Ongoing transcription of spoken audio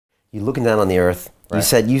You're looking down on the Earth.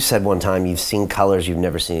 Right. You said one time you've seen colors you've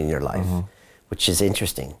never seen in your life, which is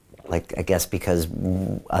interesting. Like, I guess because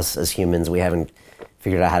us as humans, we haven't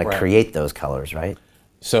figured out how to create those colors, right?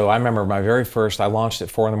 So I remember my very first, I launched at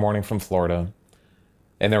 4 in the morning from Florida,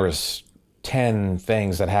 and there was 10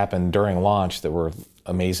 things that happened during launch that were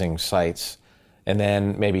amazing sights. And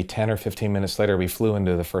then maybe 10 or 15 minutes later, we flew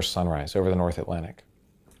into the first sunrise over the North Atlantic.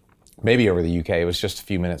 Maybe over the UK, it was just a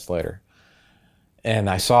few minutes later.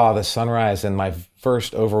 And I saw the sunrise, and my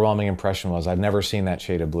first overwhelming impression was I've never seen that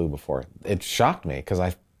shade of blue before. It shocked me because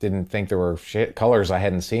I didn't think there were colors I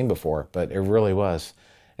hadn't seen before, but it really was.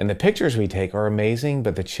 And the pictures we take are amazing,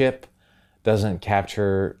 but the chip doesn't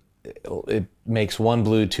capture, it makes one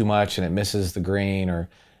blue too much and it misses the green, or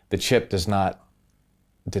the chip does not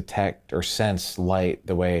detect or sense light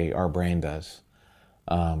the way our brain does.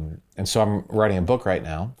 And so I'm writing a book right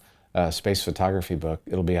now, a space photography book.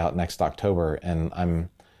 It'll be out next October, and I'm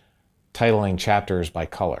titling chapters by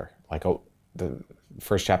color. Like, the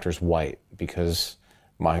first chapter is white because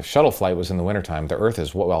my shuttle flight was in the wintertime. The Earth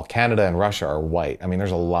is, well, Canada and Russia are white. I mean,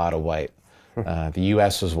 there's a lot of white. The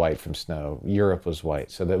US was white from snow. Europe was white.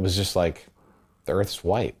 So that was just like, the Earth's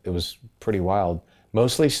white. It was pretty wild.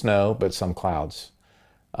 Mostly snow, but some clouds.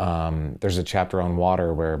 There's a chapter on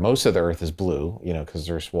water where most of the Earth is blue, you know, because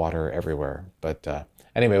there's water everywhere. But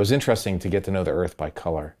anyway, it was interesting to get to know the Earth by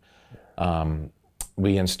color.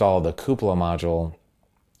 We installed a cupola module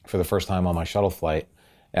for the first time on my shuttle flight.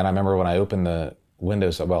 And I remember when I opened the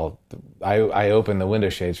windows, well, I opened the window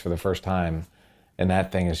shades for the first time, and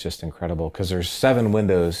that thing is just incredible because there's 7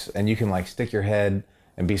 windows, and you can like stick your head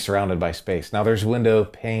and be surrounded by space. Now there's window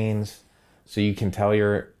panes, so you can tell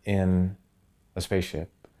you're in a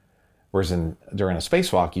spaceship. Whereas during a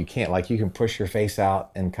spacewalk, you can't. Like, you can push your face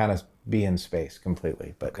out and kind of be in space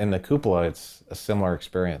completely. But in the cupola, it's a similar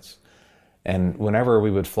experience. And whenever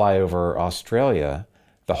we would fly over Australia,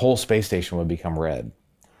 the whole space station would become red.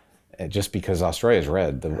 Just because Australia is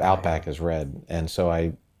red, the outback is red. And so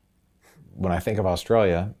when I think of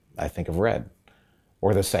Australia, I think of red.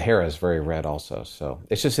 Or the Sahara is very red also. So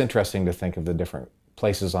it's just interesting to think of the different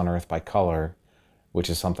places on Earth by color, which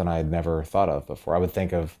is something I had never thought of before. I would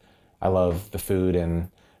think of, I love the food in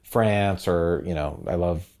France, or, you know, I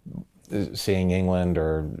love seeing England,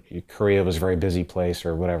 or Korea was a very busy place,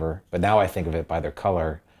 or whatever. But now I think of it by their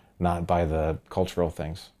color, not by the cultural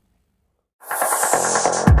things.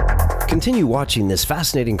 Continue watching this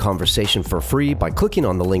fascinating conversation for free by clicking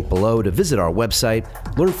on the link below to visit our website,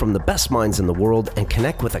 learn from the best minds in the world, and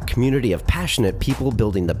connect with a community of passionate people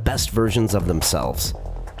building the best versions of themselves.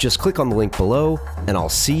 Just click on the link below, and I'll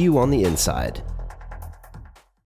see you on the inside.